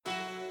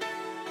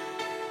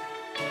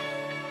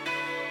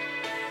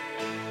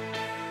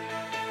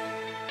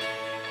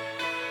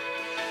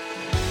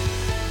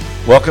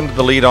Welcome to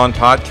the Lead On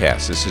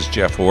Podcast. This is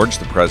Jeff Ward,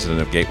 the president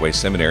of Gateway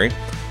Seminary,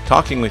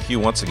 talking with you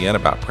once again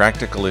about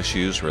practical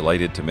issues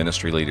related to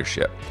ministry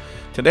leadership.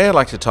 Today I'd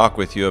like to talk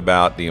with you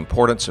about the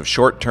importance of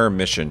short-term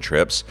mission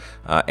trips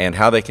and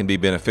how they can be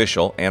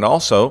beneficial, and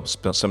also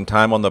spend some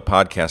time on the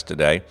podcast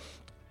today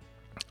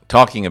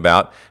talking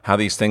about how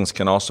these things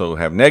can also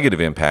have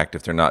negative impact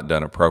if they're not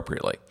done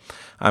appropriately.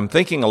 I'm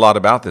thinking a lot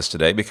about this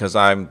today because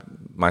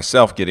I'm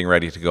myself getting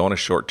ready to go on a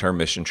short-term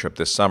mission trip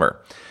this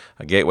summer.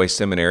 Gateway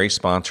Seminary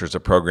sponsors a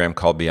program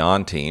called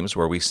Beyond Teams,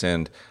 where we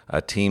send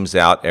teams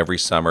out every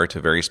summer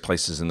to various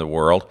places in the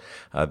world.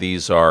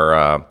 These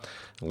are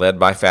led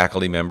by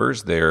faculty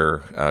members.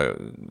 Their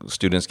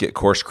students get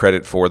course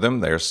credit for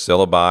them. There's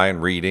syllabi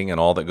and reading and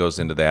all that goes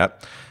into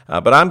that.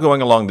 But I'm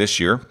going along this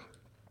year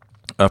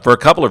for a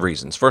couple of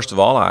reasons. First of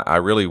all, I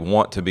really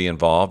want to be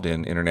involved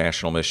in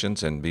international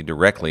missions and be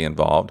directly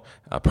involved,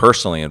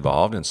 personally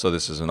involved, and so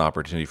this is an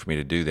opportunity for me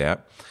to do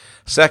that.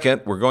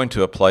 Second, we're going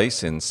to a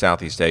place in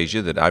Southeast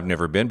Asia that I've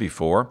never been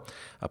before,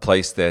 a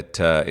place that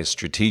is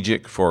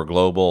strategic for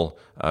global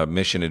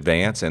mission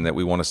advance and that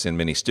we want to send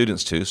many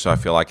students to, so I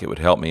feel like it would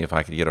help me if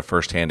I could get a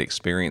firsthand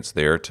experience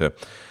there to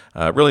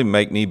really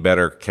make me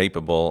better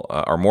capable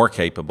or more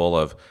capable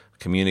of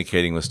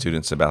communicating with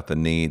students about the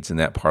needs in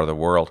that part of the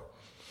world.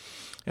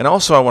 And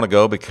also I want to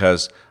go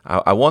because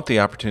I want the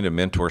opportunity to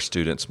mentor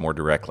students more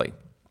directly.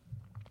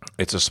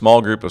 It's a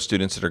small group of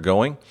students that are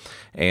going,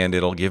 and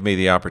it'll give me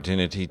the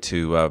opportunity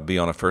to be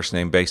on a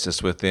first-name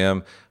basis with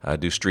them,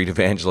 do street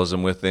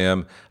evangelism with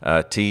them,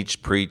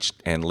 teach, preach,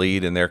 and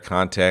lead in their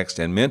context,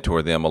 and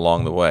mentor them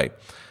along the way.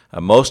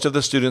 Most of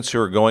the students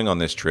who are going on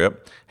this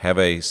trip have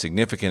a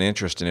significant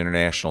interest in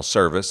international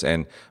service,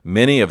 and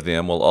many of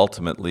them will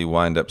ultimately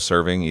wind up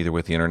serving either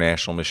with the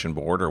International Mission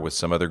Board or with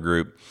some other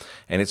group.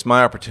 And it's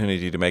my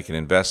opportunity to make an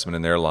investment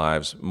in their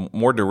lives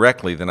more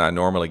directly than I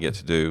normally get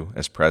to do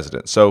as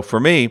president. So for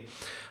me,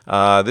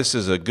 this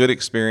is a good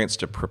experience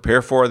to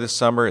prepare for this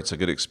summer. It's a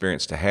good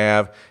experience to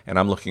have, and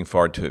I'm looking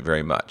forward to it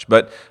very much.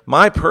 But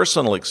my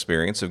personal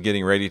experience of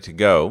getting ready to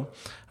go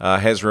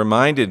has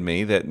reminded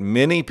me that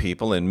many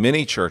people in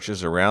many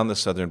churches around the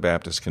Southern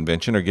Baptist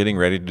Convention are getting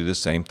ready to do the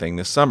same thing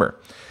this summer.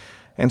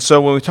 And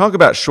so when we talk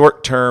about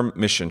short-term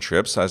mission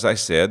trips, as I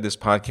said, this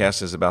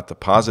podcast is about the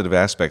positive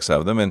aspects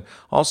of them and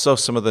also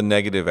some of the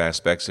negative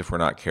aspects if we're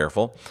not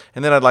careful.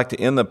 And then I'd like to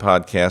end the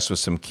podcast with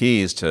some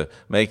keys to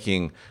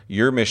making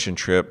your mission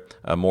trip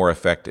more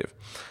effective.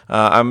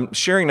 I'm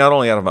sharing not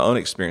only out of my own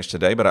experience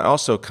today, but I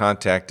also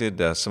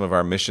contacted some of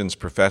our missions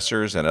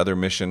professors and other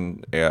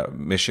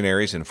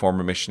missionaries and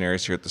former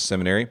missionaries here at the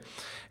seminary,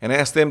 and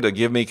asked them to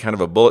give me kind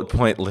of a bullet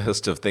point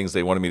list of things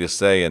they wanted me to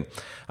say. And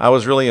I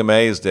was really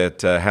amazed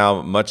at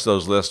how much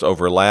those lists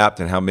overlapped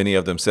and how many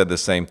of them said the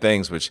same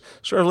things, which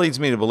sort of leads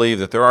me to believe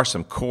that there are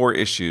some core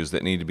issues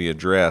that need to be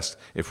addressed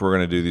if we're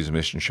going to do these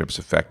mission trips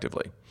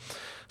effectively.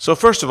 So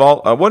first of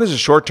all, what is a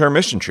short-term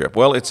mission trip?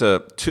 Well, it's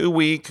a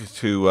 2-week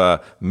to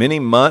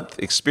many-month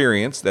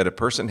experience that a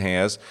person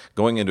has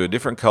going into a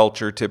different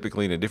culture,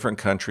 typically in a different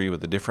country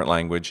with a different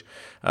language.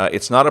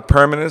 It's not a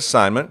permanent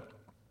assignment.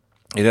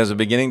 It has a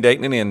beginning date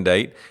and an end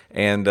date,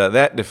 and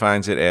that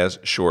defines it as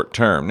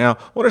short-term. Now,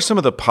 what are some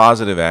of the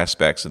positive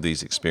aspects of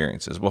these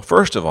experiences? Well,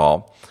 first of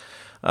all,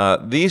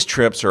 these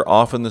trips are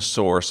often the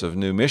source of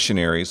new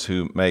missionaries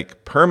who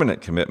make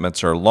permanent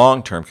commitments or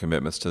long-term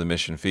commitments to the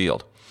mission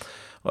field.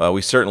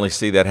 We certainly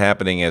see that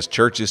happening as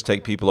churches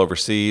take people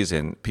overseas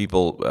and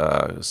people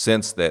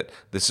sense that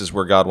this is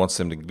where God wants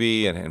them to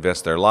be and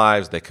invest their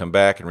lives. They come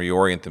back and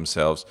reorient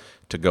themselves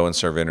to go and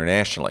serve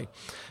internationally.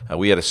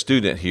 We had a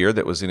student here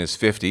that was in his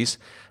 50s.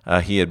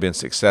 He had been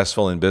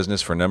successful in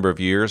business for a number of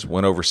years,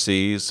 went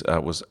overseas,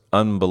 was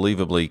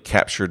unbelievably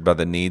captured by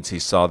the needs he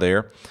saw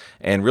there,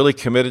 and really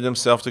committed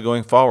himself to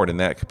going forward in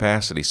that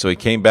capacity. So he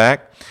came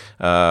back,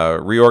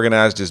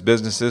 reorganized his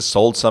businesses,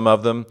 sold some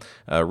of them,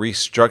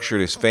 restructured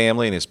his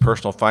family and his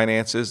personal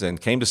finances, and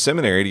came to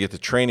seminary to get the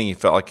training he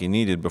felt like he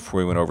needed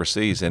before he went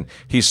overseas, and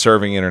he's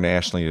serving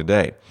internationally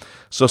today.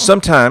 So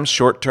sometimes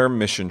short-term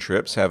mission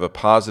trips have a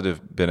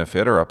positive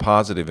benefit or a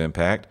positive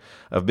impact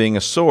of being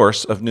a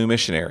source of new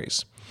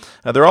missionaries.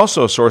 They're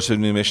also a source of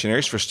new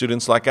missionaries for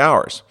students like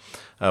ours.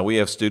 We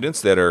have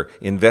students that are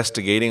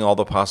investigating all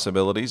the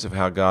possibilities of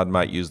how God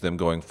might use them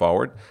going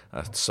forward.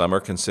 Some are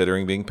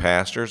considering being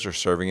pastors or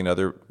serving in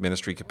other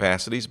ministry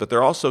capacities, but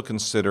they're also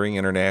considering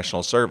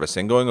international service.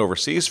 And going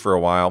overseas for a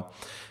while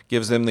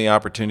gives them the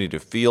opportunity to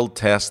field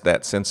test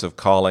that sense of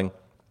calling,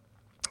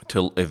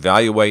 to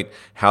evaluate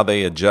how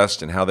they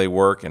adjust and how they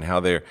work and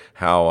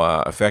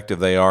how effective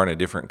they are in a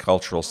different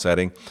cultural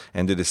setting,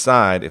 and to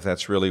decide if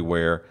that's really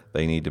where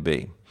they need to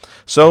be.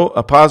 So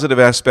a positive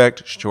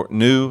aspect,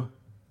 new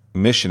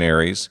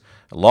missionaries,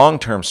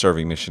 long-term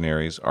serving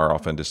missionaries are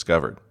often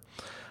discovered.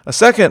 A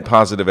second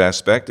positive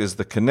aspect is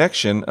the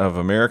connection of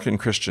American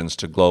Christians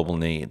to global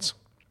needs.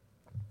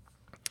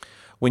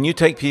 When you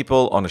take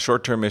people on a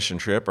short-term mission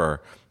trip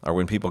or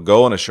when people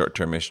go on a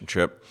short-term mission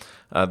trip,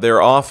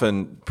 they're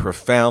often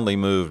profoundly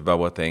moved by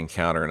what they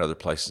encounter in other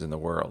places in the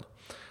world.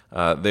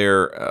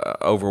 They're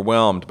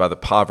overwhelmed by the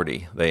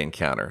poverty they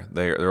encounter.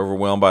 They're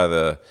overwhelmed by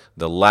the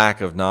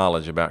lack of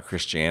knowledge about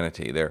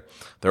Christianity. They're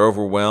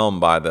overwhelmed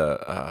by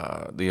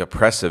the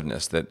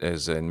oppressiveness that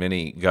is in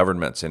many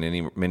governments and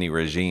in many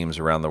regimes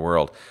around the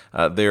world.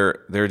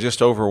 They're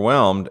just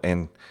overwhelmed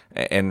and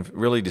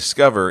really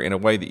discover in a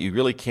way that you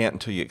really can't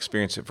until you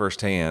experience it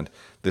firsthand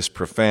this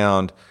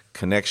profound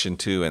connection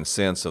to and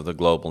sense of the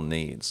global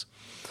needs.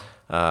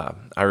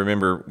 I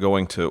remember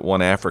going to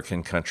one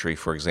African country,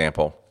 for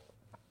example,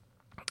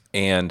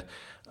 and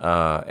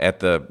at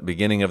the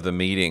beginning of the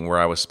meeting where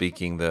I was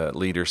speaking, the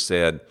leader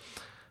said,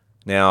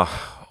 "Now,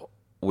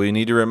 we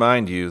need to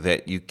remind you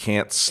that you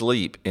can't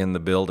sleep in the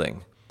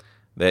building,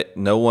 that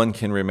no one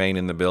can remain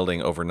in the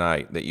building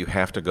overnight, that you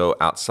have to go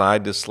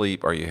outside to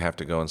sleep or you have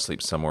to go and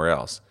sleep somewhere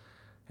else."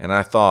 And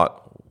I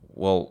thought,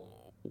 well,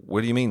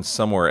 what do you mean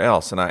somewhere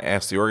else? And I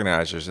asked the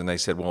organizers, and they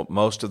said, well,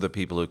 most of the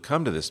people who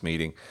come to this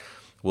meeting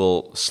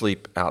will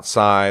sleep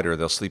outside, or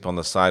they'll sleep on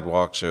the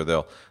sidewalks, or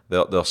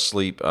they'll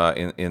sleep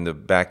in the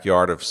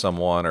backyard of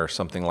someone or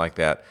something like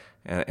that.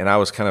 And I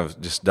was kind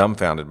of just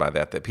dumbfounded by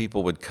that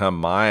people would come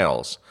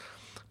miles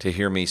to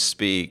hear me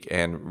speak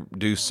and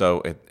do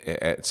so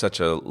at such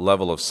a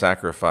level of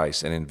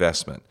sacrifice and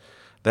investment.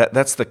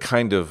 That's the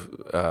kind of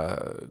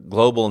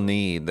global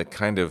need, the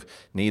kind of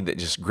need that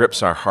just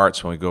grips our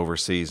hearts when we go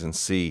overseas and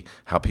see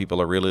how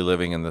people are really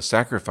living and the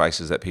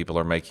sacrifices that people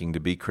are making to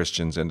be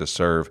Christians and to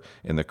serve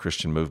in the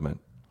Christian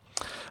movement.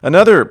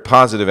 Another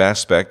positive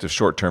aspect of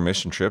short-term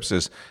mission trips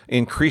is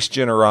increased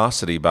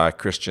generosity by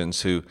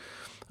Christians who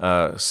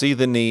see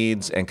the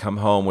needs and come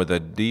home with a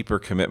deeper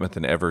commitment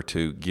than ever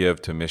to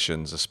give to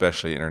missions,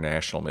 especially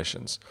international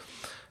missions.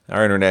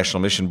 Our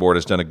International Mission Board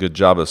has done a good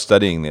job of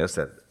studying this,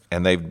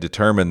 and they've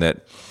determined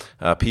that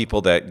people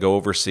that go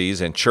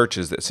overseas and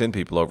churches that send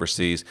people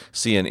overseas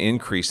see an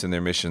increase in their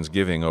missions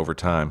giving over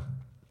time.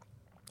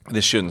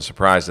 This shouldn't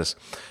surprise us.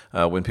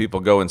 When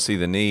people go and see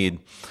the need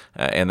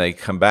and they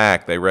come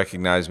back, they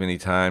recognize many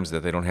times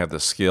that they don't have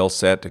the skill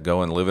set to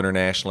go and live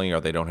internationally,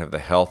 or they don't have the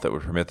health that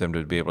would permit them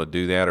to be able to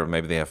do that, or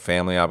maybe they have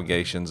family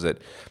obligations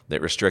that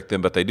restrict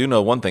them. But they do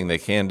know one thing they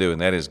can do,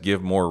 and that is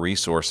give more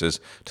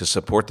resources to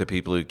support the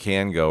people who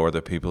can go or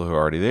the people who are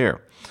already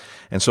there.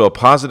 And so a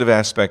positive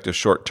aspect of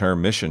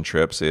short-term mission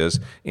trips is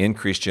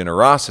increased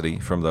generosity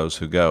from those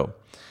who go.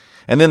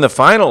 And then the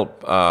final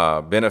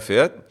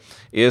benefit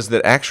is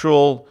that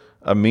actual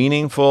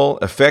meaningful,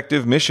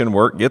 effective mission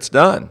work gets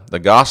done. The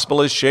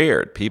gospel is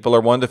shared. People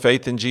are won to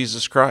faith in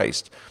Jesus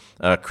Christ.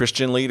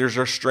 Christian leaders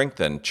are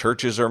strengthened.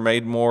 Churches are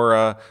made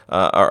more.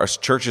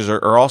 Churches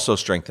are also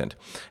strengthened.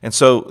 And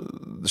so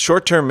the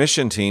short-term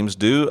mission teams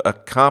do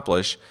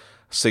accomplish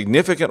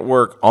significant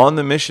work on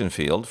the mission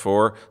field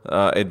for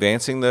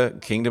advancing the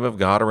kingdom of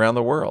God around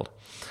the world.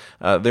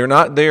 They're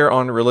not there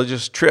on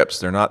religious trips.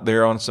 They're not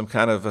there on some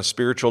kind of a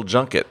spiritual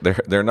junket.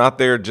 They're not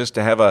there just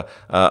to have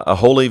a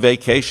holy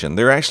vacation.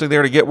 They're actually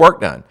there to get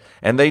work done,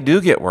 and they do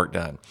get work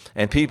done.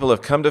 And people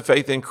have come to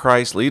faith in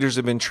Christ. Leaders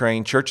have been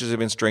trained. Churches have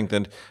been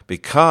strengthened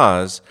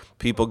because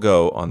people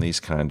go on these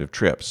kind of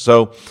trips.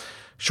 So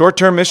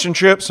short-term mission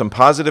trips, some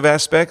positive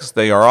aspects.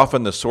 They are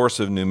often the source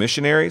of new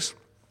missionaries.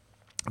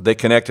 They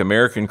connect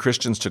American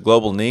Christians to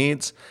global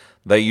needs.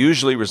 They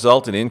usually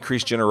result in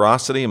increased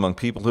generosity among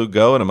people who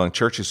go and among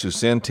churches who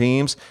send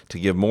teams to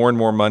give more and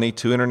more money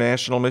to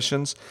international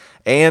missions,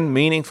 and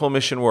meaningful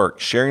mission work,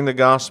 sharing the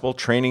gospel,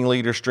 training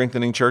leaders,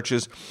 strengthening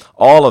churches.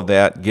 All of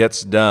that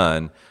gets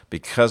done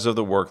because of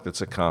the work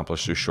that's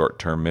accomplished through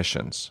short-term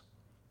missions.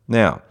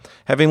 Now,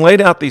 having laid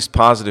out these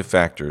positive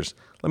factors,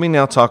 let me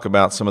now talk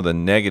about some of the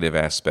negative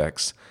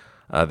aspects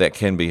that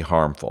can be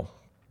harmful.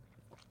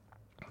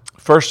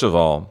 First of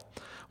all,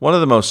 one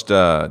of the most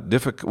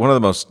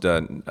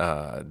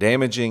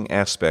damaging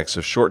aspects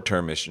of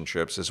short-term mission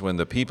trips is when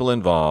the people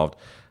involved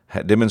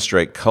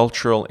demonstrate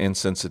cultural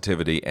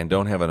insensitivity and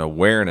don't have an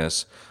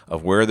awareness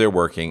of where they're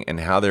working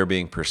and how they're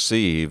being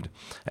perceived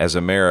as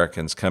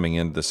Americans coming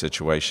into the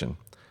situation.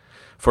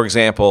 For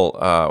example,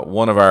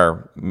 one of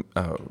our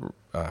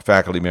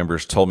faculty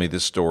members told me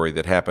this story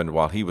that happened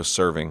while he was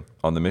serving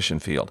on the mission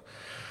field.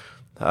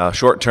 A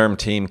short-term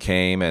team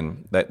came,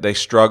 and they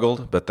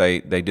struggled, but they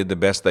did the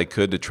best they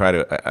could to try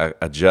to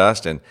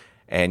adjust,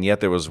 and yet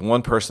there was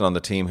one person on the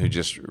team who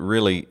just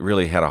really,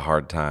 really had a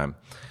hard time.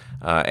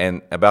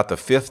 And about the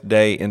 5th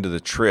day into the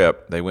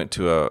trip, they went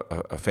to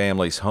a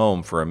family's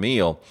home for a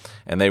meal,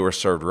 and they were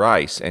served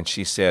rice. And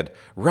she said,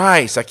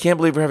 "Rice, I can't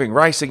believe we're having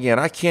rice again.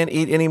 I can't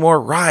eat any more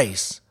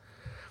rice."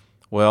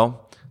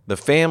 Well, the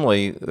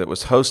family that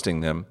was hosting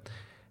them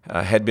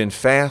had been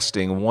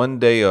fasting one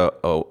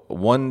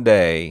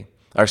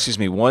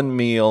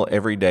meal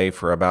every day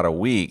for about a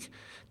week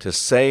to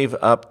save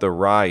up the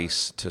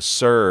rice to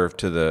serve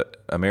to the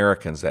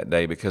Americans that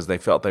day because they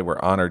felt they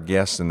were honored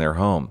guests in their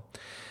home.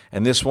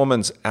 And this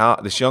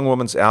young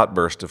woman's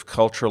outburst of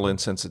cultural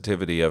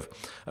insensitivity,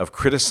 of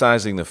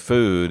criticizing the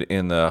food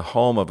in the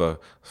home of a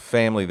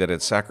family that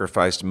had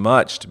sacrificed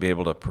much to be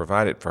able to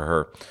provide it for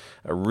her,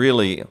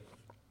 really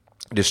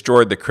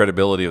destroyed the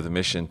credibility of the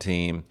mission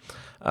team.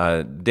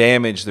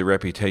 damage the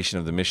reputation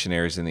of the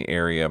missionaries in the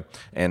area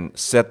and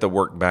set the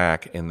work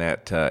back in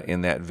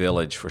that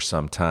village for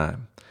some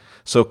time.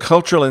 So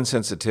cultural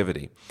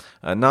insensitivity,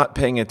 not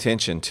paying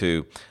attention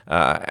to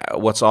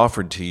what's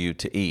offered to you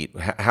to eat,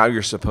 how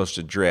you're supposed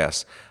to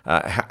dress,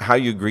 how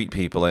you greet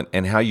people,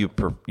 and how you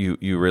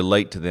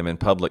relate to them in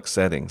public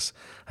settings.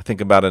 I think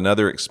about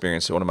another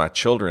experience that one of my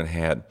children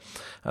had.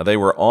 They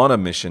were on a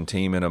mission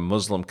team in a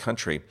Muslim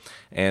country,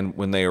 and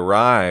when they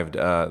arrived,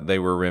 they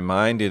were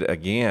reminded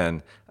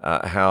again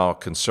how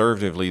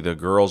conservatively the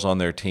girls on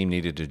their team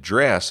needed to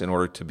dress in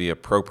order to be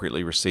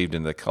appropriately received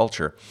in the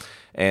culture.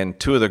 And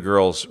two of the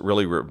girls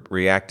really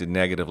reacted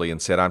negatively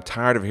and said, "I'm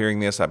tired of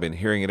hearing this. I've been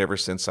hearing it ever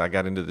since I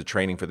got into the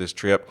training for this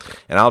trip,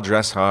 and I'll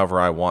dress however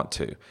I want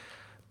to."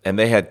 And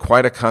they had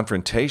quite a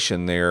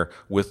confrontation there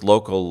with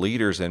local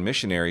leaders and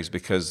missionaries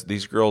because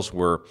these girls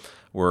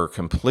were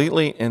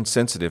completely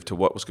insensitive to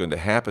what was going to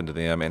happen to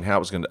them and how it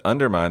was going to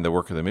undermine the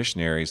work of the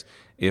missionaries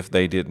if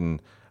they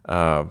didn't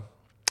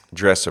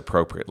dress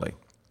appropriately.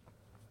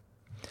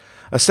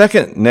 A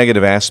second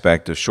negative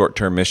aspect of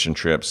short-term mission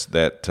trips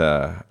that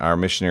our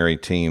missionary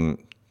team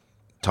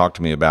talked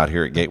to me about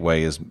here at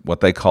Gateway is what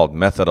they called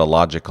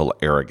methodological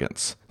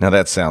arrogance. Now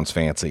that sounds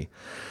fancy.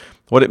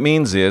 What it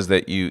means is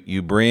that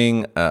you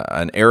bring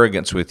an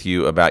arrogance with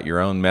you about your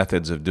own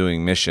methods of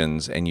doing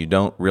missions, and you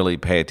don't really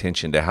pay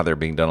attention to how they're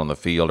being done on the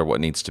field or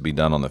what needs to be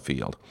done on the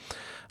field.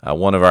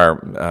 One of our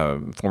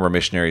former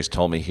missionaries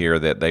told me here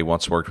that they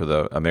once worked with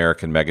an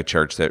American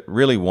megachurch that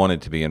really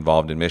wanted to be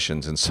involved in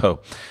missions, and so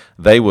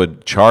they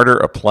would charter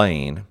a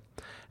plane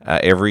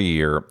every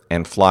year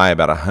and fly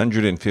about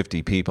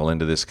 150 people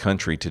into this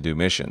country to do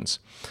missions.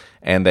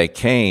 And they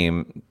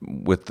came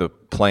with the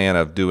plan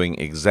of doing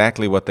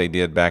exactly what they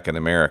did back in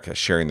America,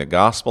 sharing the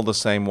gospel the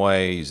same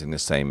way, using the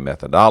same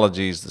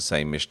methodologies, the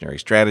same missionary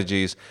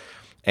strategies.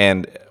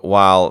 And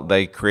while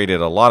they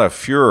created a lot of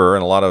furor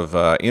and a lot of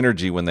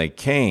energy when they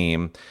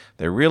came,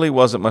 there really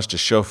wasn't much to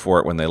show for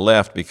it when they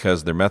left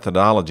because their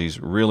methodologies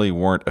really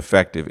weren't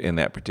effective in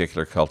that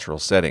particular cultural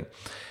setting.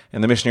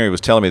 And the missionary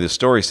was telling me this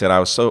story. He said, "I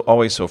was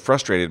always so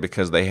frustrated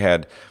because they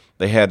had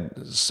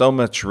so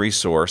much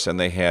resource and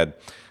they had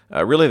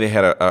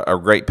a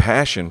great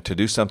passion to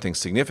do something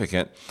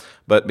significant,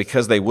 but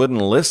because they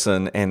wouldn't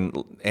listen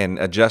and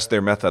adjust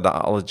their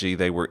methodology,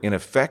 they were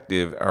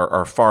ineffective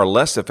or far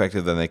less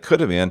effective than they could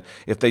have been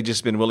if they'd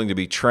just been willing to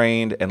be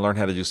trained and learn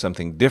how to do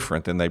something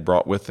different than they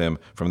brought with them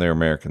from their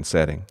American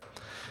setting."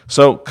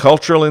 So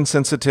cultural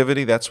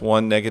insensitivity, that's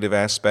one negative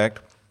aspect.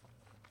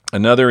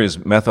 Another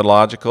is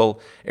methodological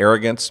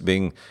arrogance,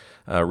 being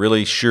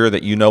really sure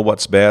that you know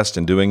what's best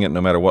and doing it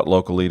no matter what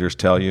local leaders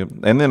tell you.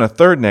 And then a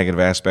third negative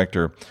aspect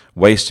are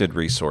wasted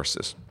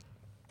resources.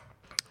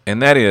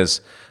 And that is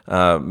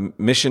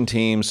mission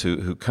teams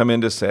who come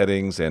into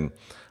settings and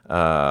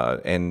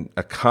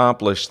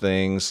accomplish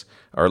things,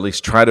 or at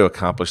least try to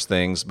accomplish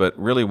things, but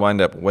really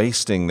wind up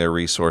wasting their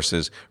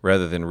resources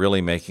rather than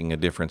really making a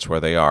difference where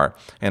they are.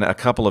 And a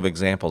couple of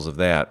examples of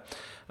that.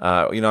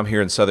 I'm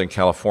here in Southern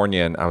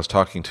California, and I was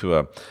talking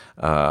to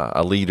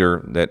a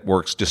leader that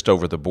works just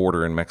over the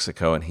border in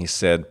Mexico, and he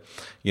said,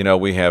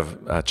 we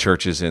have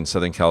churches in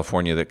Southern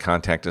California that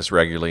contact us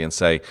regularly and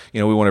say,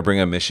 we want to bring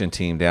a mission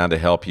team down to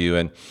help you,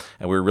 and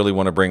we really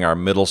want to bring our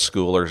middle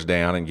schoolers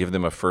down and give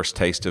them a first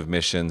taste of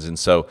missions, and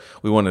so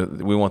we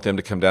want them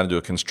to come down and do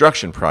a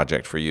construction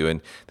project for you. And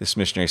this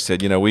missionary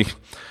said,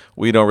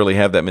 we don't really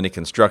have that many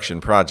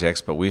construction projects,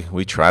 but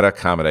we try to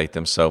accommodate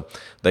them. So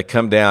they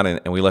come down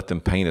and we let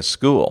them paint a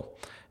school.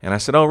 And I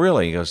said, "Oh,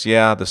 really?" He goes,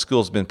 "Yeah, the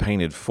school's been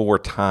painted 4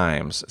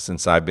 times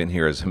since I've been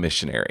here as a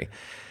missionary."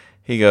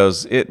 He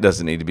goes, "It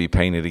doesn't need to be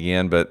painted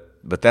again, but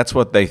that's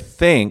what they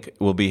think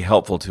will be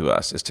helpful to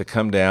us, is to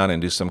come down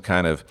and do some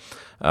kind of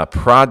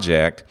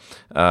project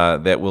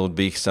that will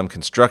be some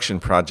construction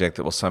project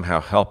that will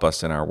somehow help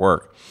us in our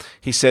work."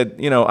 He said,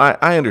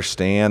 I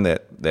understand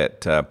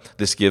that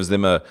this gives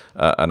them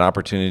an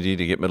opportunity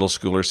to get middle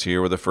schoolers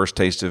here with a first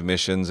taste of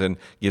missions and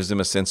gives them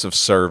a sense of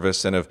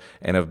service and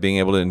of being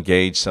able to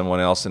engage someone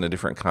else in a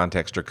different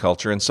context or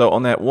culture. And so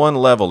on that one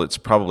level, it's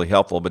probably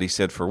helpful. But he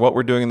said, for what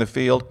we're doing in the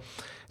field,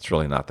 it's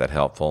really not that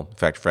helpful. In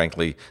fact,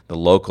 frankly, the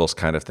locals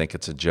kind of think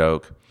it's a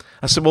joke.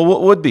 I said, well,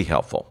 what would be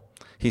helpful?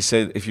 He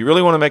said, if you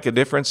really want to make a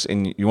difference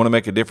and you want to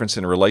make a difference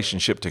in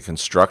relationship to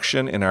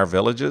construction in our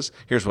villages,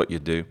 here's what you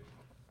do.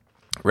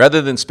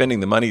 Rather than spending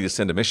the money to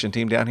send a mission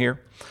team down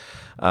here,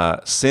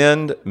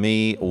 send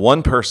me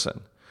one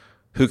person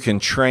who can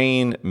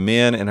train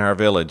men in our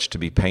village to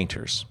be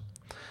painters.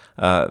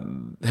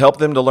 Help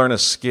them to learn a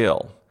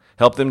skill.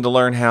 Help them to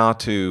learn how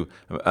to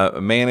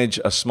manage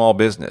a small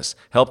business.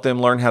 Help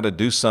them learn how to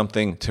do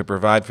something to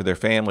provide for their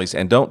families.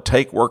 And don't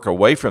take work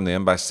away from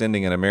them by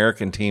sending an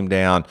American team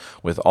down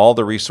with all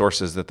the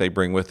resources that they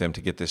bring with them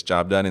to get this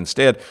job done.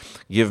 Instead,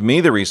 give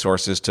me the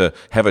resources to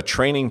have a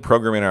training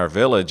program in our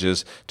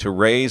villages to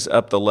raise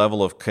up the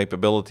level of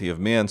capability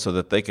of men so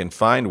that they can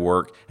find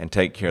work and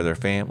take care of their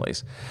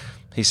families.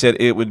 He said,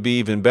 it would be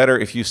even better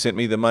if you sent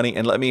me the money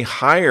and let me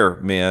hire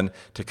men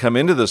to come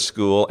into the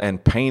school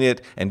and paint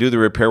it and do the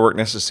repair work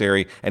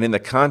necessary. And in the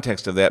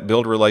context of that,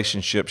 build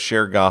relationships,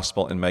 share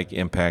gospel, and make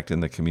impact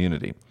in the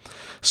community.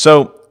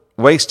 So,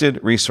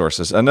 wasted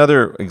resources.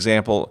 Another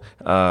example,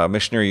 a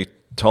missionary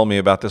told me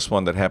about this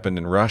one that happened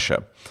in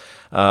Russia.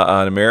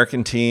 An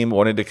American team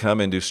wanted to come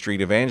and do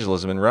street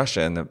evangelism in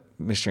Russia. And the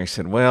missionary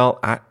said, well,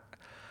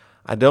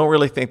 I don't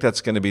really think that's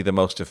going to be the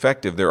most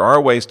effective. There are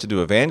ways to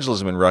do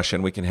evangelism in Russia,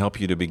 and we can help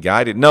you to be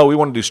guided. No, we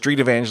want to do street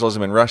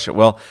evangelism in Russia.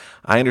 Well,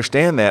 I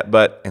understand that,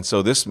 and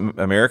so this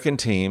American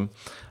team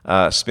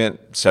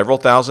spent several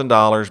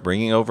 $1,000s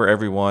bringing over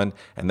everyone,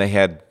 and they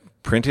had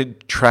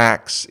printed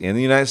tracts in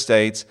the United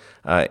States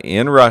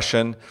in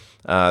Russian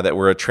that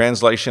were a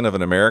translation of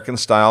an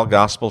American-style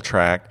gospel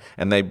tract,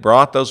 and they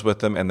brought those with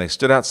them, and they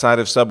stood outside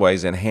of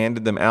subways and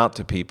handed them out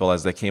to people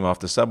as they came off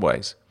the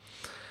subways.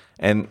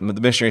 And the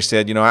missionary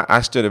said,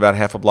 I stood about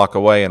half a block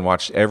away and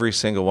watched every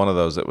single one of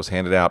those that was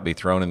handed out be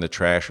thrown in the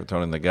trash or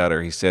thrown in the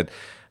gutter. He said,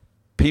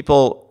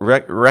 people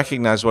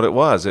recognized what it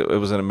was. It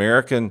was an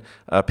American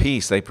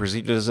piece. They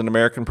perceived it as an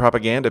American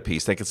propaganda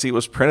piece. They could see it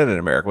was printed in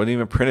America. It wasn't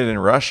even printed in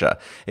Russia.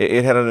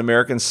 It had an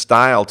American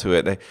style to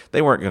it.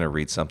 They weren't going to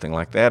read something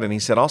like that. And he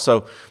said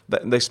also,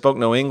 they spoke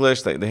no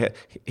English.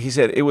 He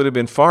said, it would have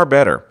been far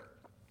better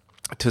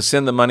to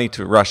send the money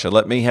to Russia.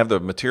 Let me have the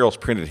materials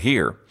printed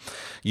here.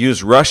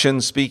 Use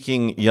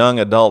Russian-speaking young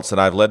adults that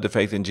I've led to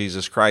faith in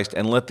Jesus Christ,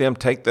 and let them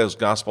take those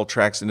gospel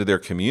tracts into their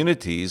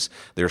communities,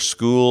 their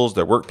schools,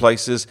 their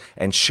workplaces,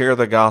 and share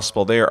the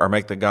gospel there or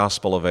make the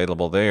gospel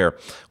available there.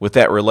 With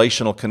that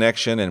relational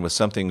connection and with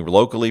something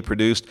locally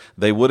produced,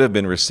 they would have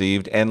been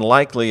received and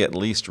likely at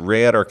least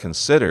read or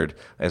considered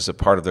as a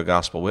part of the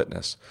gospel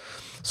witness.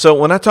 So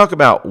when I talk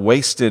about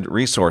wasted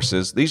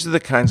resources, these are the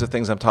kinds of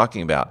things I'm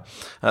talking about.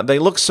 They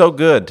look so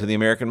good to the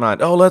American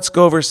mind. Oh, let's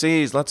go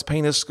overseas. Let's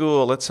paint a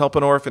school. Let's help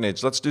an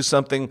orphanage. Let's do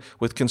something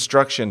with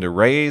construction to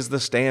raise the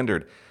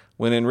standard.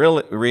 When in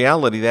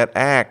reality, that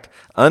act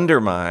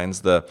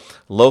undermines the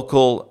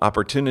local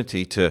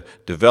opportunity to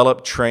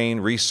develop, train,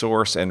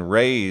 resource, and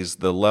raise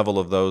the level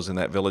of those in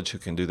that village who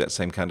can do that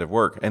same kind of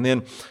work. And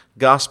then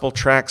gospel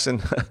tracts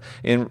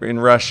in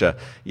Russia.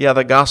 Yeah,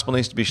 the gospel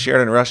needs to be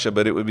shared in Russia,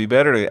 but it would be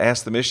better to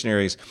ask the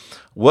missionaries,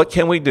 what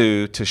can we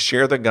do to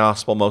share the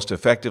gospel most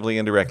effectively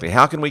and directly?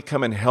 How can we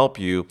come and help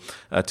you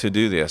to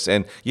do this?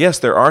 And yes,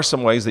 there are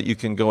some ways that you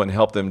can go and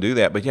help them do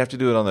that, but you have to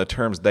do it on the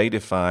terms they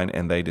define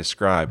and they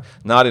describe,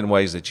 not in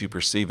ways that you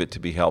perceive it to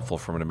be helpful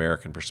from an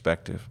American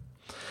perspective.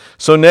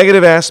 So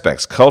negative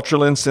aspects,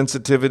 cultural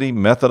insensitivity,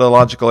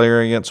 methodological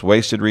arrogance,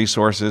 wasted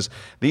resources,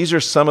 these are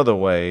some of the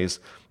ways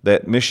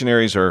that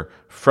missionaries are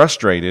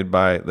frustrated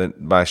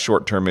by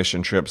short-term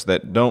mission trips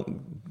that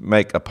don't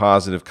make a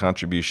positive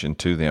contribution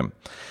to them.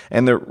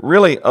 And the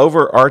really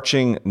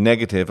overarching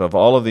negative of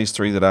all of these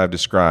three that I've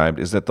described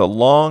is that the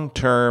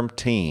long-term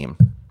team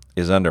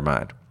is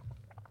undermined.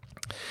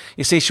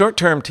 You see,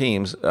 short-term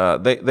teams,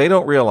 they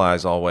don't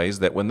realize always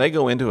that when they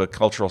go into a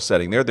cultural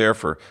setting, they're there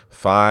for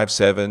 5,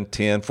 7,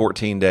 10,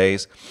 14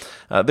 days.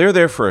 They're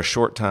there for a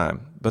short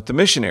time. But the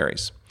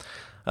missionaries,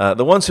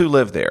 the ones who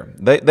live there,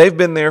 they've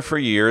been there for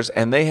years,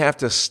 and they have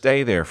to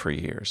stay there for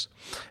years.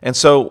 And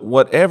so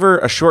whatever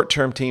a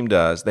short-term team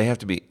does, they have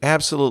to be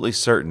absolutely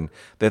certain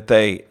that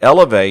they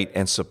elevate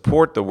and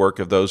support the work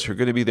of those who are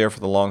going to be there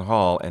for the long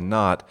haul and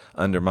not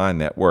undermine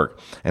that work.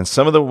 And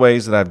some of the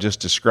ways that I've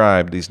just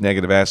described, these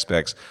negative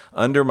aspects,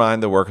 undermine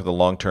the work of the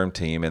long-term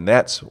team, and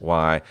that's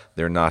why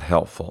they're not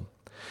helpful.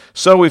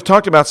 So we've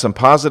talked about some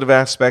positive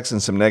aspects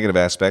and some negative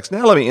aspects.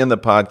 Now let me end the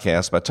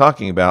podcast by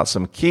talking about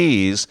some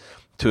keys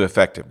to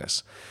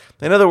effectiveness.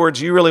 In other words,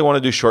 you really want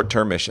to do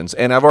short-term missions,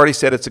 and I've already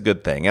said it's a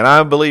good thing, and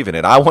I believe in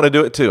it. I want to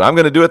do it too. I'm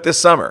going to do it this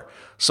summer.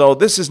 So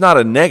this is not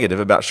a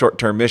negative about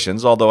short-term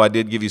missions, although I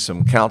did give you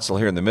some counsel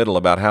here in the middle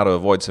about how to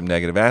avoid some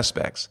negative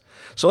aspects.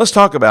 So let's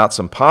talk about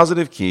some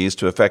positive keys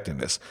to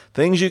effectiveness,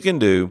 things you can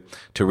do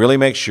to really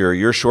make sure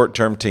your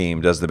short-term team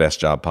does the best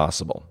job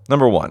possible.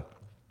 Number one,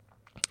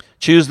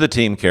 choose the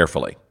team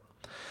carefully.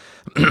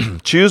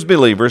 Choose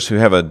believers who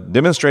have a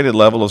demonstrated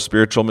level of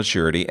spiritual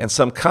maturity and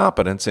some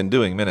competence in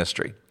doing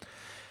ministry.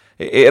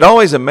 It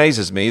always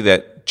amazes me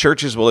that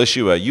churches will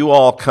issue a "you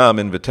all come"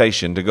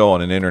 invitation to go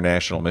on an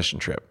international mission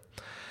trip.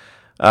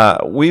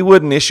 We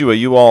wouldn't issue a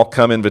 "you all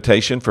come"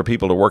 invitation for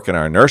people to work in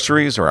our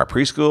nurseries or our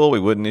preschool. We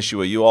wouldn't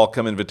issue a "you all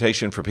come"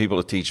 invitation for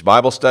people to teach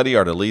Bible study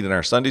or to lead in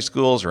our Sunday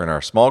schools or in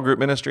our small group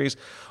ministries.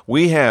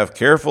 We have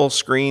careful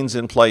screens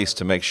in place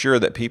to make sure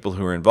that people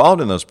who are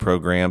involved in those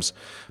programs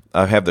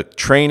have the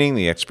training,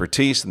 the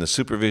expertise, and the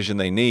supervision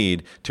they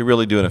need to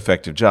really do an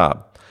effective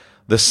job.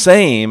 The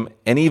same,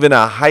 and even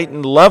a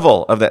heightened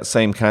level of that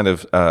same kind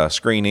of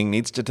screening,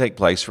 needs to take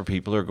place for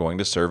people who are going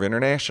to serve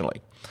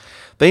internationally.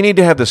 They need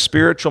to have the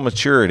spiritual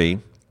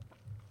maturity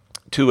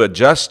to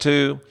adjust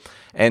to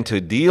and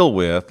to deal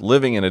with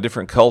living in a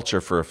different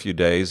culture for a few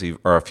days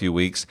or a few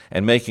weeks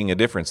and making a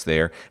difference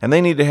there. And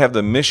they need to have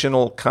the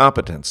missional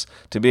competence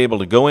to be able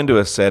to go into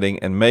a setting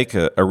and make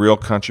a real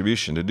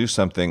contribution, to do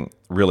something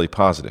really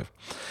positive.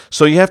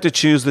 So you have to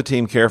choose the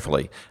team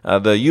carefully.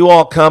 The you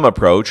all come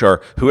approach,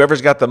 or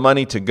whoever's got the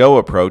money to go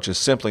approach, is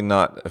simply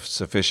not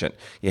sufficient.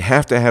 You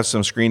have to have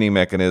some screening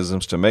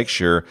mechanisms to make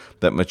sure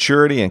that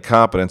maturity and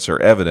competence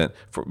are evident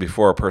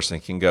before a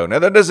person can go. Now,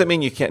 that doesn't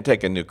mean you can't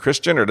take a new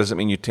Christian, or doesn't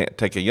mean you can't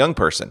take a young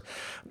person.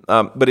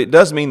 But it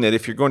does mean that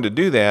if you're going to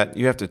do that,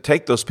 you have to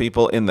take those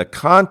people in the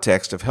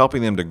context of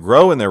helping them to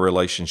grow in their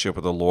relationship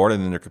with the Lord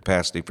and in their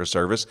capacity for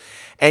service.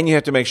 And you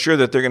have to make sure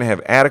that they're going to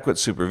have adequate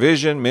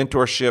supervision,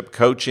 mentorship,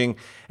 coaching,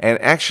 and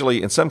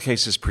actually, in some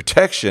cases,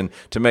 protection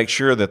to make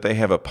sure that they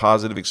have a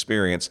positive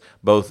experience,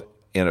 both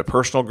in a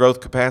personal growth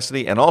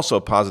capacity and also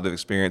a positive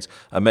experience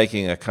of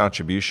making a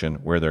contribution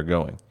where they're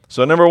going.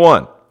 So number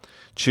one,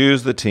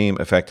 choose the team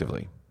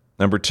effectively.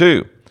 Number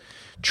two,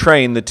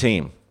 train the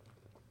team.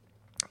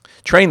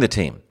 Train the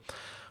team.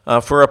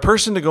 For a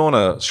person to go on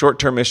a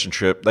short-term mission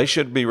trip, they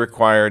should be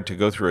required to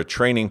go through a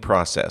training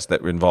process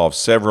that involves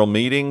several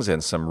meetings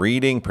and some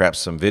reading, perhaps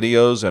some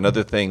videos and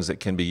other things that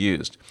can be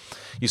used.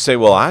 You say,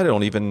 well, I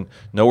don't even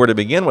know where to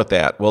begin with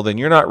that. Well, then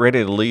you're not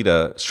ready to lead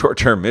a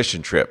short-term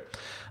mission trip.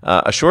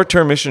 A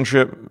short-term mission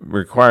trip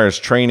requires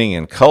training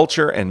in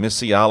culture and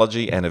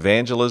missiology and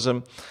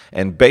evangelism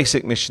and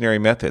basic missionary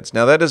methods.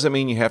 Now, that doesn't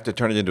mean you have to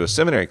turn it into a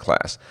seminary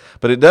class,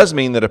 but it does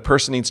mean that a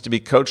person needs to be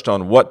coached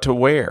on what to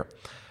wear,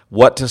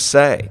 what to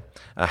say,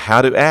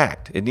 how to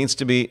act. They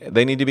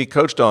need to be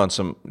coached on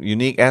some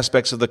unique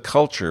aspects of the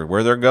culture,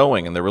 where they're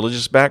going, and the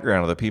religious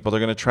background of the people they're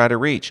going to try to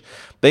reach.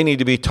 They need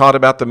to be taught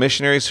about the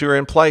missionaries who are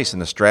in place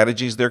and the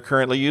strategies they're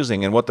currently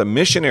using and what the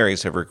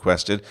missionaries have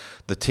requested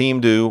the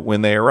team do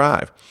when they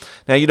arrive.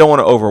 Now, you don't want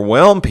to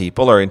overwhelm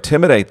people or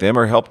intimidate them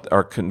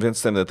or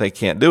convince them that they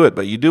can't do it,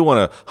 but you do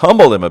want to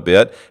humble them a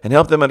bit and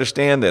help them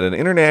understand that an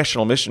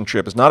international mission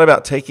trip is not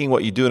about taking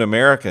what you do in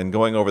America and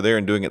going over there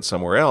and doing it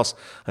somewhere else.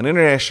 An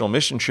international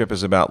mission trip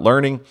is about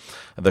learning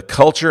the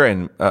culture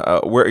and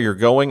where you're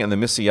going and the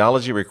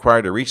missiology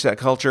required to reach that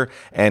culture,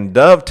 and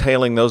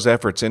dovetailing those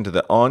efforts into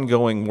the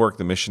ongoing work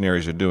the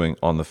missionaries are doing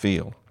on the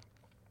field.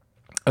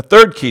 A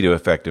third key to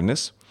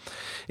effectiveness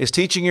is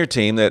teaching your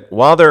team that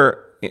while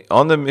they're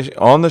on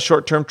the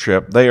short-term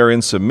trip, they are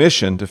in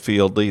submission to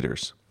field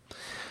leaders.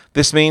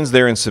 This means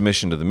they're in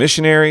submission to the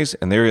missionaries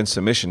and they're in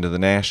submission to the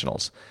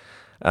nationals.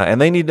 And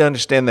they need to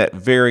understand that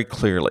very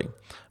clearly.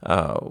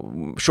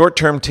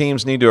 Short-term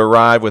teams need to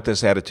arrive with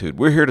this attitude.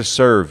 We're here to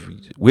serve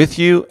with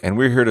you, and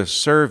we're here to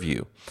serve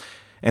you.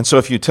 And so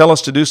if you tell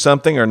us to do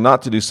something or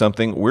not to do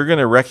something, we're going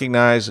to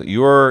recognize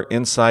your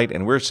insight,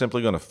 and we're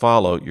simply going to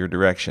follow your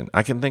direction.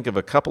 I can think of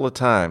a couple of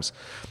times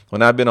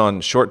when I've been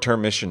on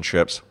short-term mission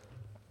trips,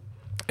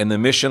 and the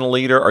mission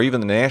leader or even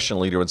the national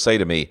leader would say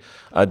to me,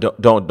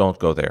 "Don't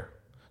go there.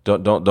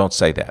 Don't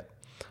say that.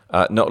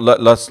 No,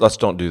 let's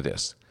don't do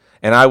this."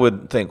 And I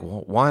would think,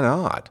 well, why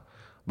not?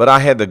 But I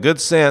had the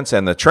good sense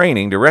and the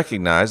training to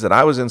recognize that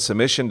I was in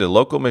submission to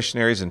local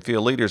missionaries and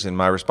field leaders, and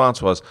my response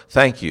was,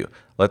 "Thank you.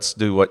 Let's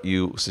do what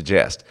you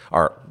suggest."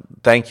 Or,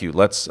 "Thank you.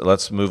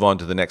 Let's move on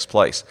to the next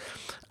place."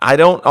 I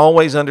don't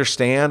always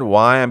understand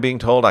why I'm being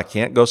told I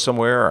can't go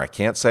somewhere, or I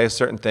can't say a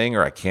certain thing,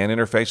 or I can't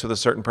interface with a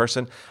certain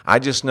person. I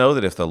just know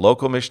that if the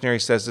local missionary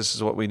says this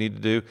is what we need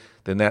to do,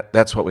 then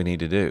that's what we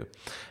need to do.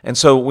 And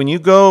so when you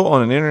go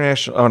on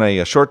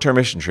a short-term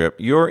mission trip,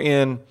 you're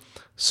in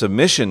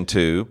submission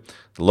to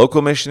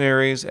local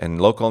missionaries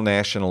and local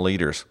national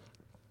leaders.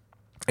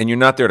 And you're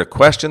not there to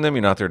question them.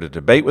 You're not there to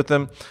debate with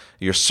them.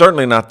 You're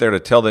certainly not there to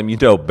tell them you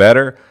know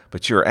better,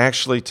 but you're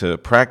actually to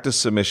practice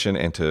submission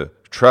and to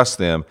trust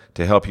them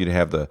to help you to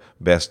have the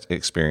best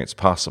experience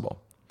possible.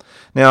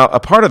 Now, a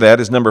part of that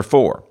is number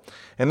 4,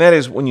 and that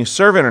is when you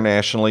serve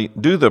internationally,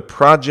 do the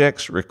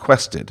projects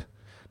requested,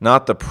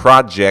 not the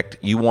project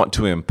you want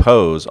to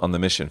impose on the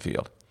mission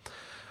field.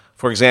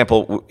 For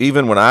example,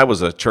 even when I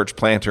was a church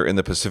planter in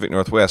the Pacific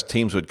Northwest,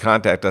 teams would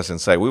contact us and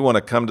say, "We want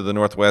to come to the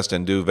Northwest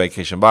and do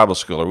Vacation Bible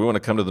School," or "We want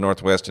to come to the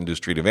Northwest and do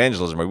street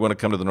evangelism," or "We want to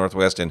come to the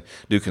Northwest and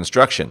do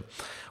construction."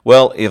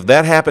 Well, if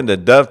that happened to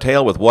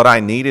dovetail with what I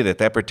needed at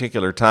that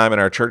particular time in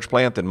our church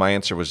plant, then my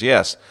answer was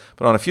yes.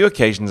 But on a few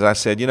occasions, I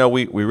said,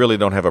 we really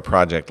don't have a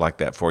project like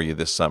that for you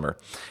this summer.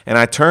 And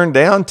I turned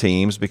down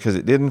teams because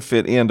it didn't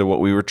fit into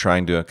what we were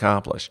trying to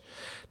accomplish.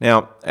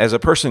 Now, as a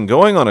person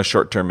going on a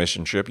short-term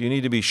mission trip, you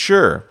need to be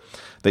sure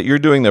that you're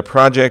doing the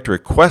project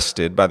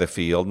requested by the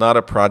field, not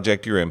a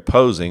project you're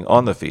imposing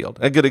on the field.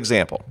 A good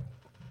example.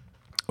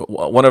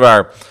 One of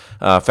our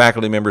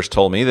faculty members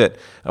told me that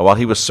while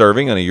he was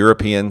serving in a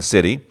European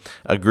city,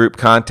 a group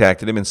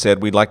contacted him and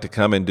said, "We'd like to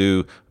come and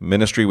do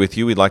ministry with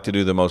you. We'd like to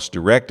do the most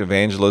direct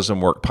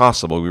evangelism work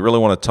possible. We really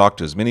want to talk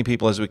to as many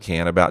people as we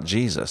can about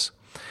Jesus."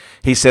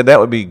 He said, "That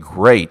would be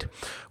great.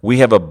 We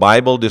have a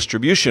Bible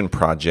distribution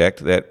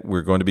project that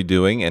we're going to be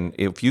doing, and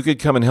if you could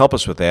come and help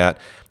us with that,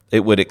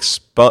 it would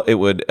expand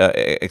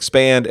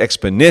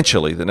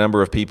exponentially the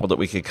number of people that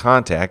we could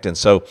contact. And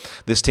so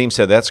this team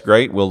said, that's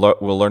great, we'll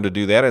learn to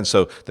do that. And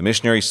so the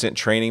missionaries sent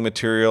training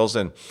materials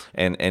and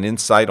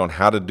insight on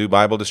how to do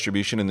Bible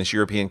distribution in this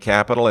European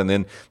capital. And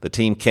then the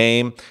team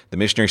came. The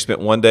missionaries spent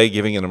one day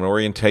giving them an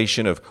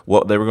orientation of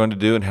what they were going to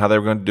do and how they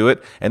were going to do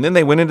it. And then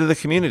they went into the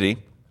community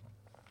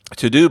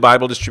to do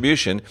Bible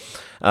distribution.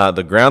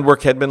 The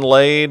groundwork had been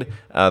laid.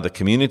 The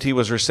community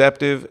was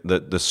receptive.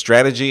 The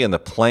strategy and the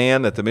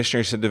plan that the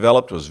missionaries had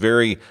developed was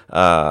very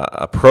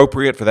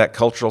appropriate for that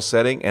cultural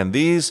setting. And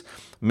these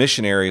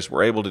missionaries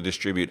were able to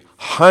distribute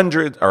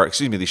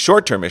the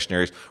short-term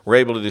missionaries were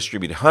able to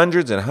distribute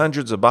hundreds and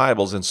hundreds of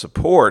Bibles in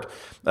support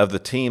of the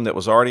team that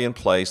was already in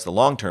place, the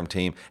long-term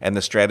team, and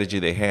the strategy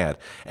they had.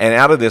 And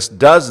out of this,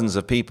 dozens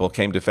of people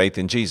came to faith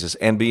in Jesus.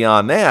 And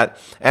beyond that,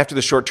 after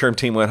the short-term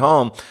team went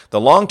home, the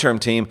long-term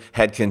team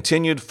had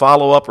continued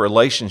follow-up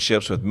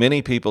relationships with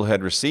many people who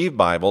had received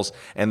Bibles,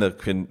 and the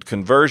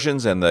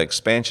conversions and the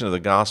expansion of the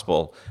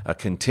gospel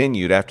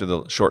continued after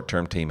the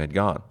short-term team had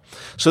gone.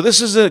 So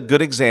this is a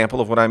good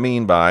example of what I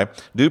mean by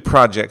do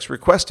projects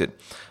requested.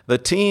 The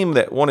team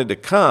that wanted to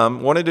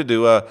come wanted to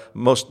do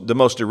the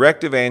most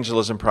direct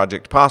evangelism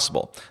project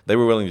possible. They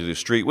were willing to do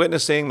street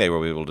witnessing. They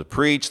were able to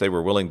preach. They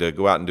were willing to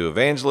go out and do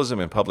evangelism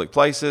in public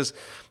places.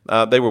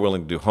 They were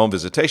willing to do home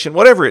visitation.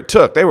 Whatever it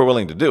took, they were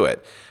willing to do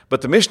it.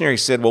 But the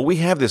missionaries said, well, we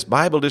have this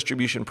Bible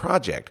distribution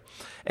project.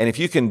 And if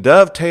you can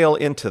dovetail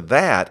into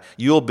that,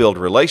 you'll build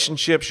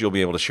relationships. You'll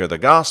be able to share the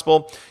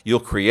gospel. You'll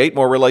create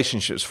more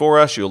relationships for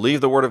us. You'll leave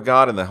the Word of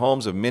God in the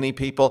homes of many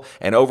people.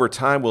 And over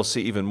time, we'll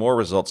see even more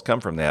results come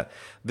from that.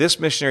 This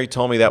missionary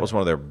told me that was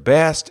one of their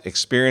best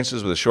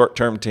experiences with a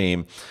short-term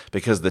team,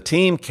 because the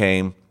team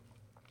came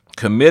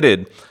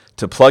committed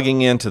to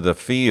plugging into the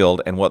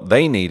field and what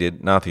they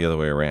needed, not the other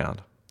way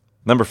around.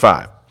 Number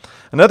 5,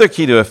 another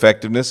key to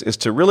effectiveness is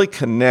to really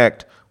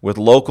connect with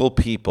local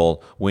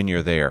people when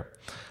you're there.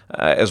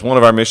 As one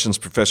of our missions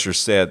professors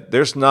said,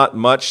 there's not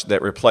much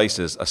that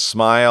replaces a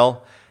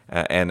smile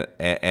and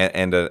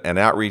an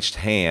outreached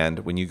hand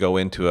when you go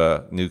into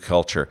a new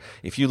culture.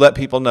 If you let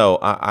people know,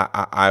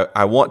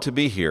 I want to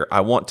be here,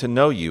 I want to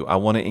know you, I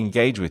want to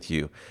engage with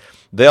you,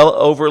 they'll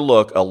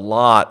overlook a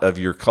lot of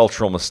your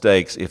cultural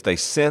mistakes if they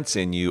sense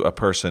in you a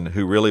person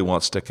who really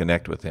wants to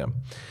connect with them.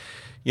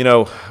 You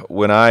know,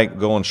 when I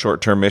go on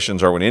short-term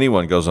missions, or when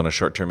anyone goes on a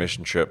short-term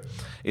mission trip,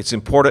 it's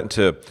important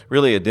to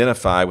really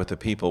identify with the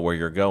people where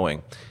you're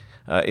going.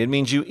 It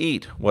means you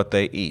eat what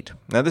they eat.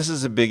 Now, this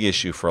is a big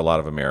issue for a lot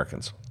of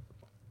Americans.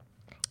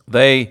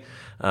 They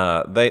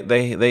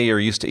are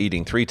used to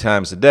eating 3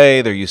 times a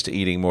day. They're used to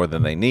eating more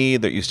than they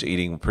need. They're used to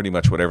eating pretty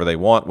much whatever they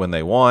want when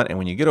they want. And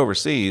when you get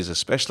overseas,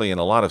 especially in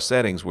a lot of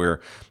settings where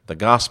the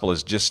gospel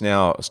is just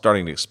now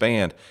starting to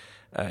expand,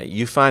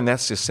 you find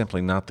that's just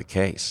simply not the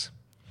case.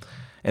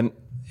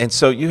 And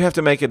so you have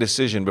to make a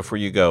decision before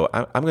you go.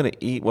 I'm going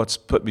to eat what's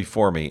put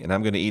before me, and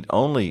I'm going to eat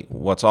only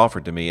what's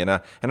offered to me, and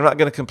I'm not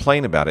going to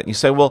complain about it. And you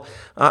say, well,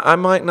 I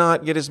might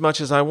not get as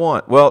much as I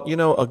want. Well, you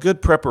know, a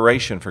good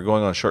preparation for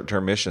going on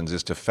short-term missions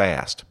is to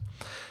fast,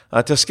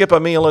 to skip a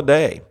meal a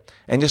day,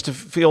 and just to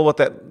feel what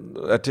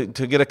that,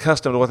 to get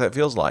accustomed to what that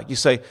feels like. You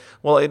say,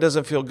 well, it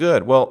doesn't feel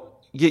good. Well,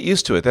 get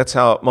used to it. That's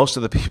how most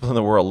of the people in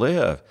the world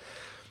live.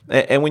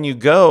 And when you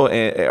go,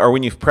 or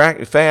when you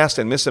fast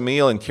and miss a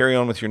meal and carry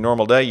on with your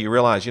normal day, you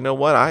realize, you know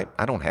what,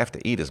 I don't have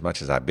to eat as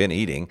much as I've been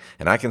eating,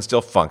 and I can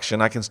still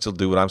function, I can still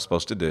do what I'm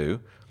supposed to do.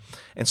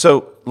 And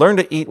so learn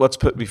to eat what's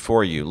put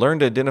before you. Learn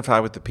to identify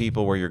with the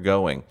people where you're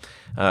going.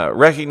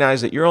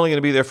 Recognize that you're only going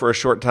to be there for a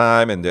short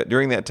time, and that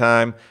during that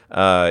time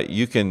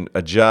you can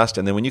adjust,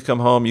 and then when you come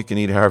home, you can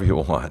eat however you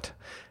want.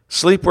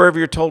 Sleep wherever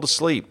you're told to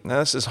sleep. Now,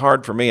 this is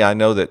hard for me. I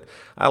know that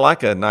I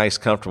like a nice,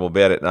 comfortable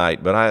bed at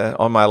night, but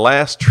on my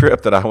last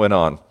trip that I went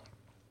on,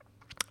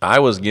 I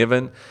was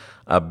given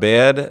a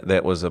bed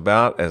that was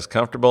about as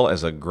comfortable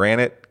as a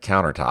granite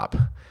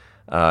countertop.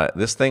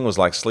 This thing was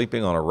like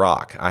sleeping on a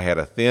rock. I had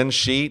a thin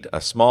sheet,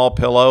 a small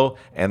pillow,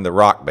 and the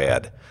rock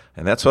bed.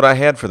 And that's what I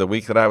had for the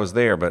week that I was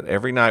there. But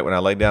every night when I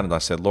laid down, I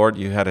said, Lord,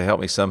 you had to help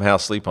me somehow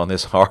sleep on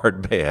this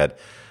hard bed.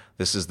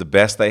 This is the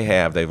best they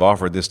have. They've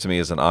offered this to me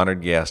as an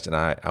honored guest, and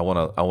I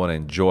want to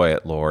enjoy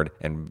it, Lord,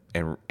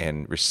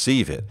 and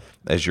receive it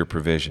as your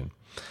provision.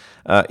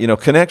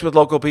 Connect with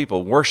local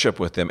people, worship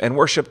with them, and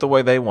worship the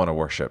way they want to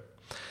worship.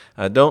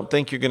 Don't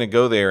think you're going to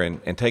go there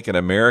and take an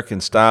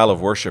American style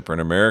of worship or an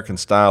American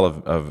style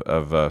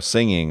of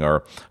singing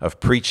or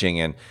of preaching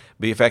and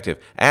be effective.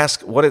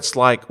 Ask what it's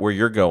like where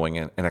you're going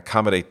and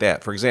accommodate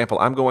that. For example,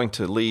 I'm going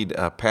to lead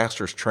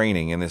pastor's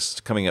training in this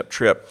coming up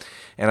trip.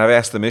 And I've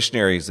asked the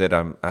missionaries that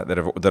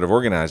have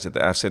organized it,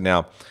 I said,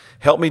 now,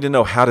 help me to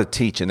know how to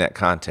teach in that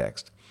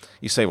context.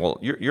 You say, well,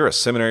 you're a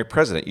seminary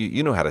president.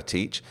 You know how to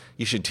teach.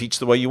 You should teach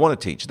the way you want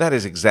to teach. That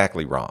is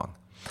exactly wrong.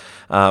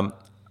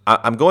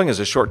 I'm going as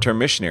a short-term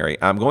missionary.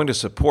 I'm going to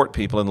support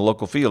people in the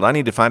local field. I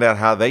need to find out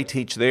how they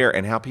teach there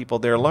and how people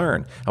there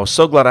learn. I was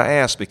so glad I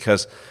asked,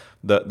 because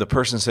the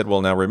person said,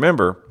 well, now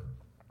remember,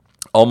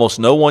 almost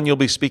no one you'll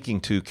be speaking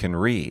to can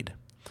read.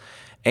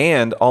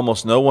 And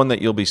almost no one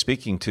that you'll be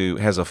speaking to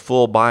has a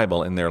full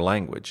Bible in their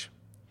language.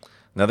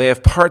 Now, they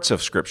have parts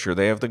of Scripture.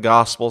 They have the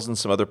Gospels and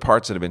some other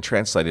parts that have been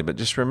translated, but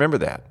just remember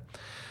that.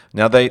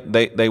 Now,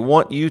 they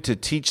want you to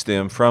teach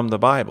them from the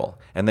Bible,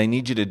 and they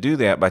need you to do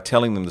that by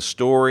telling them the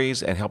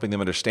stories and helping them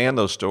understand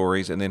those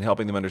stories, and then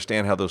helping them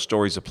understand how those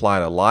stories apply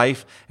to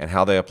life and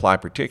how they apply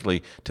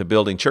particularly to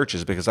building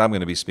churches, because I'm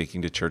going to be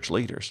speaking to church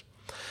leaders.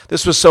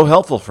 This was so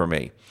helpful for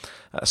me.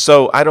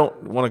 So I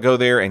don't want to go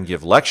there and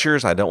give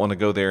lectures. I don't want to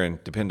go there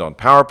and depend on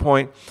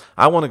PowerPoint.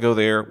 I want to go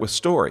there with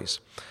stories.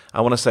 I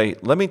want to say,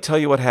 let me tell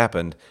you what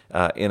happened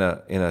in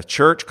a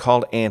church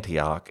called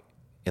Antioch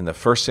in the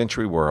first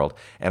century world,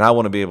 and I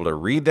want to be able to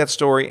read that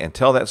story and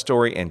tell that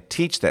story and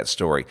teach that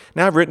story.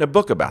 Now, I've written a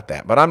book about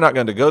that, but I'm not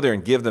going to go there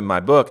and give them my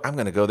book. I'm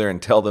going to go there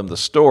and tell them the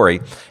story,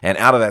 and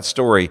out of that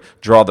story,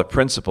 draw the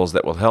principles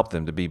that will help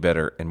them to be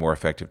better and more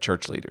effective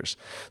church leaders.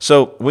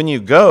 So when you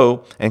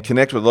go and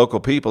connect with local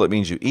people, it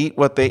means you eat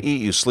what they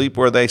eat, you sleep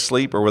where they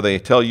sleep or where they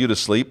tell you to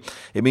sleep.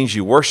 It means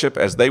you worship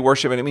as they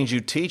worship, and it means you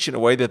teach in a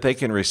way that they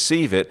can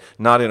receive it,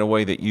 not in a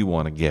way that you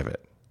want to give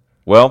it.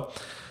 Well,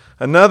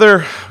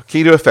 another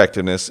key to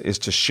effectiveness is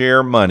to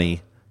share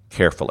money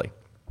carefully.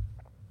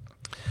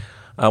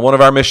 One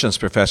of our missions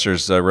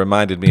professors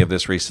reminded me of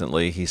this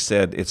recently. He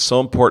said it's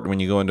so important when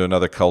you go into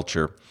another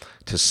culture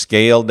to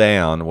scale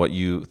down what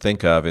you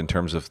think of in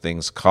terms of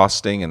things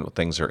costing and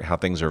how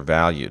things are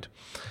valued,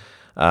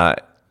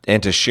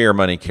 and to share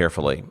money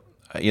carefully.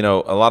 You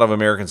know, a lot of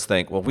Americans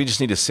think, well, we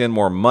just need to send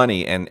more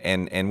money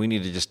and we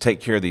need to just take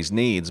care of these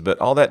needs. But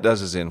all that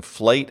does is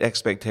inflate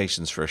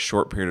expectations for a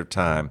short period of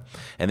time,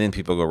 and then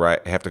people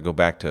have to go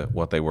back to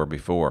what they were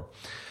before.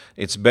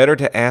 It's better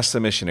to ask the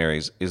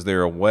missionaries, is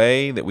there a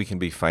way that we can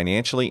be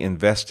financially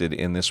invested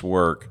in this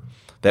work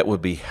that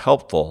would be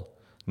helpful,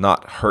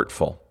 not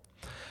hurtful?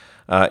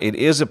 It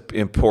is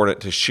important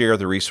to share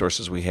the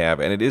resources we have,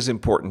 and it is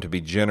important to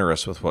be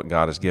generous with what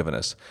God has given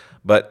us.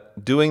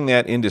 But doing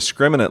that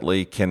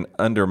indiscriminately can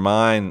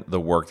undermine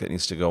the work that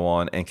needs to go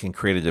on and can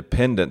create a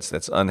dependence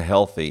that's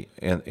unhealthy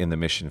in the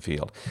mission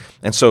field.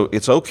 And so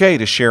it's okay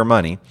to share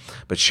money,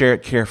 but share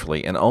it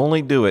carefully, and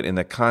only do it in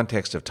the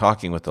context of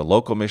talking with the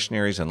local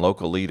missionaries and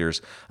local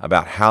leaders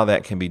about how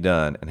that can be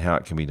done and how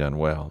it can be done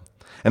well.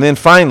 And then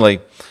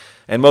finally,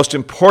 and most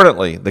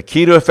importantly, the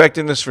key to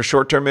effectiveness for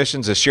short-term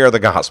missions is share the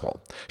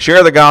gospel.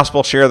 Share the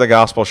gospel, share the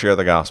gospel, share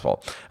the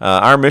gospel.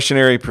 Our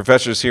missionary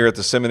professors here at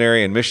the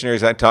seminary and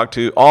missionaries I talked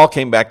to all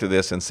came back to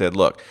this and said,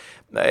 look,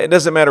 it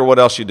doesn't matter what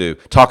else you do.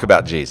 Talk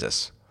about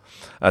Jesus.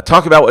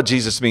 Talk about what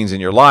Jesus means in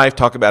your life.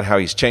 Talk about how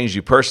he's changed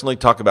you personally.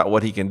 Talk about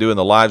what he can do in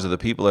the lives of the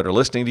people that are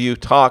listening to you.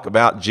 Talk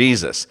about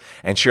Jesus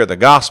and share the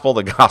gospel,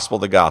 the gospel,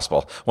 the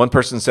gospel. One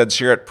person said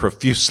share it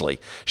profusely,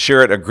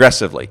 share it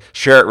aggressively,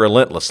 share it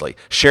relentlessly,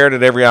 share it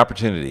at every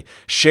opportunity.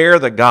 Share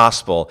the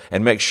gospel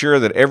and make sure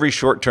that every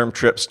short-term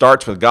trip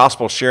starts with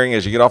gospel sharing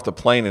as you get off the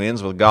plane and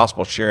ends with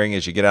gospel sharing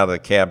as you get out of the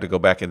cab to go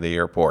back into the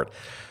airport.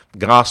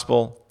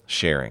 Gospel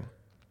sharing.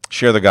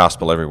 Share the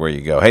gospel everywhere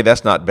you go. Hey,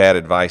 that's not bad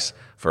advice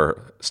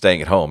for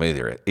staying at home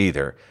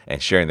either,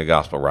 and sharing the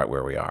gospel right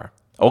where we are.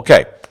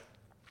 Okay,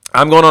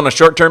 I'm going on a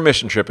short-term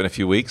mission trip in a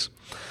few weeks.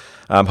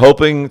 I'm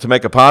hoping to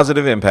make a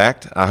positive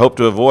impact. I hope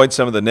to avoid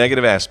some of the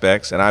negative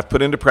aspects, and I've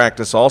put into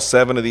practice all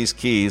 7 of these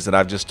keys that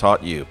I've just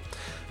taught you.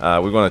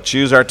 We're going to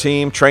choose our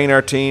team, train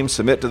our team,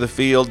 submit to the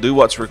field, do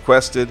what's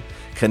requested,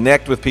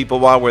 connect with people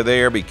while we're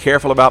there, be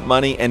careful about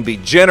money, and be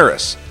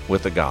generous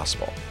with the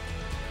gospel.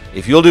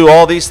 If you'll do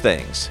all these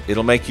things,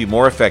 it'll make you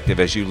more effective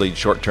as you lead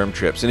short-term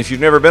trips. And if you've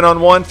never been on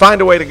one,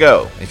 find a way to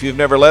go. If you've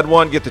never led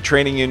one, get the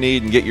training you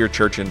need and get your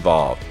church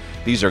involved.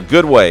 These are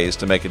good ways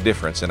to make a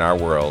difference in our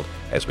world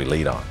as we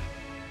lead on.